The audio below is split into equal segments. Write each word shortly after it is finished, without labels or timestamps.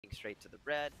straight to the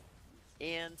red.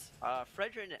 And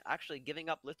Fredrin actually giving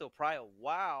up Litho Prio.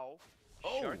 Wow.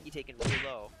 Oh. Sharky taking really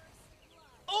low.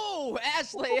 Oh,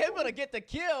 Ashley able to get the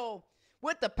kill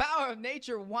with the power of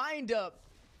nature wind up.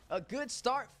 A good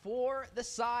start for the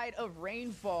side of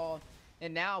Rainfall.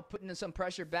 And now putting in some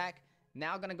pressure back.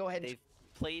 Now going to go ahead and... They've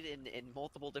played in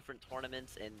multiple different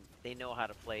tournaments, and they know how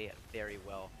to play very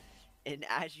well. And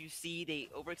as you see, they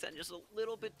overextend just a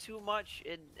little bit too much,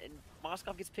 and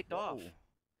Moskov gets picked off.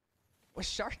 Well,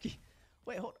 Sharky...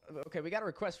 Wait, hold on. Okay, we got a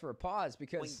request for a pause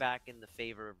because... Going back in the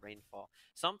favor of Rainfall.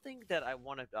 Something that I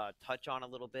want to touch on a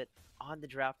little bit on the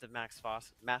draft of Max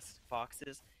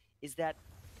Foxes is that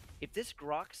if this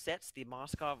Grok sets the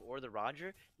Moskov or the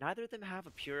Roger, neither of them have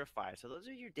a Purifier. So those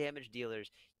are your damage dealers.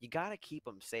 You got to keep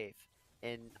them safe.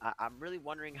 And I'm really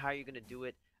wondering how you're going to do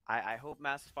it. I hope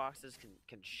Max Foxes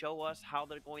can show us how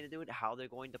they're going to do it, how they're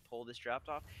going to pull this draft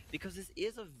off, because this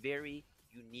is a very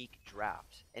unique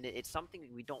draft, and it's something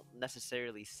we don't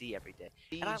necessarily see every day.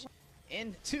 And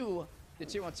into the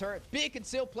 2-1 turret. Big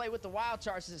conceal play with the wild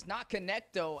charge does not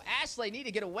connect though. Ashley need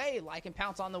to get away. Lycan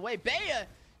pounce on the way. Bea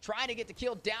trying to get the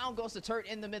kill down, goes the turret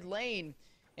in the mid lane.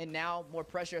 And now more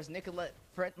pressure as Nicolette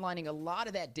frontlining a lot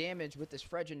of that damage with this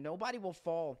Fredrin. Nobody will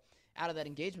fall out of that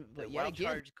engagement, but the yet wild again,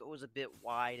 charge goes a bit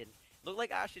wide, and look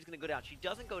like Ashley's gonna go down. She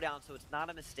doesn't go down, so it's not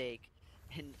a mistake,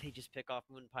 and they just pick off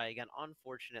Moonpie again,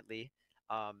 unfortunately.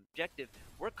 Objective,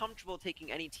 we're comfortable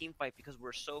taking any team fight because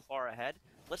we're so far ahead.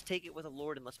 Let's take it with a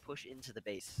Lord and let's push into the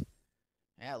base.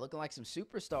 Yeah, looking like some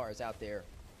superstars out there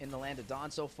in the land of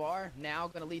Dawn so far. Now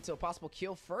going to lead to a possible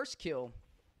kill, first kill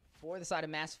for the side of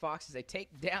Mass Fox as they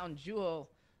take down Jewel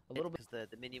a little bit. Because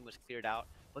the minion was cleared out,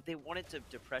 but they wanted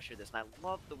to pressure this, and I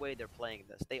love the way they're playing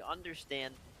this. They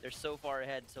understand they're so far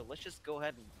ahead, so let's just go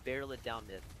ahead and barrel it down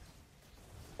mid.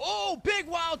 Oh, big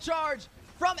wild charge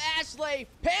from Ashley.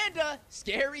 Panda,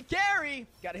 scary carry.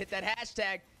 Got to hit that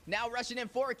hashtag. Now rushing in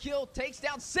for a kill. Takes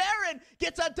down Saren.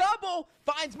 Gets a double.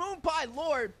 Finds Moonpie.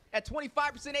 Lord at 25%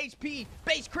 HP.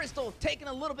 Base Crystal taking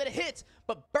a little bit of hits,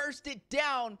 but burst it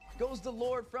down. Goes the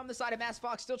Lord from the side of Mass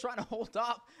Fox. Still trying to hold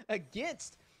off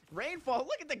against Rainfall.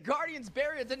 Look at the Guardian's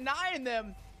Barrier denying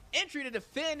them entry to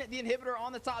defend the inhibitor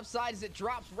on the top side as it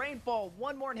drops Rainfall.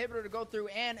 One more inhibitor to go through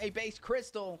and a Base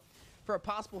Crystal for a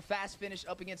possible fast finish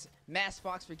up against Mass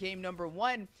Fox for game number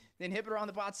 1. The inhibitor on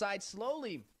the bot side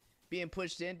slowly being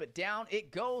pushed in, but down it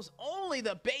goes. Only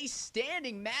the base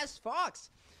standing. Mass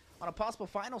Fox on a possible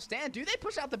final stand. Do they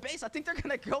push out the base? I think they're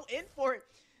going to go in for it.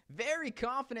 Very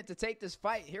confident to take this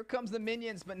fight. Here comes the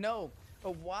minions, but no.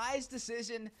 A wise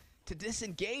decision to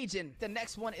disengage in the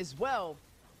next one as well.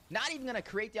 Not even going to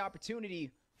create the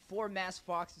opportunity for Mass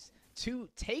Fox to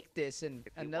take this. And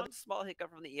another one small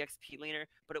hiccup from the EXP laner,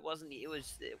 but it wasn't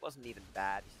even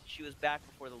bad. She was back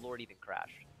before the Lord even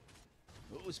crashed.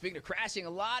 Ooh, speaking of crashing, a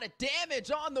lot of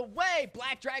damage on the way.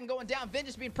 Black Dragon going down.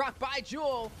 Vengeance being procced by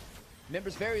Jewel.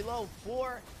 Members very low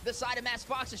for the side of Mass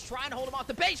Fox is trying to hold him off.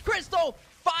 The base Crystal,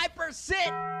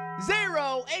 5%,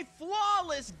 0. A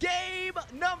flawless game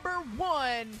number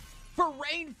 1 for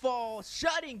Rainfall,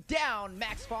 shutting down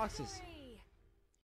Max Foxes.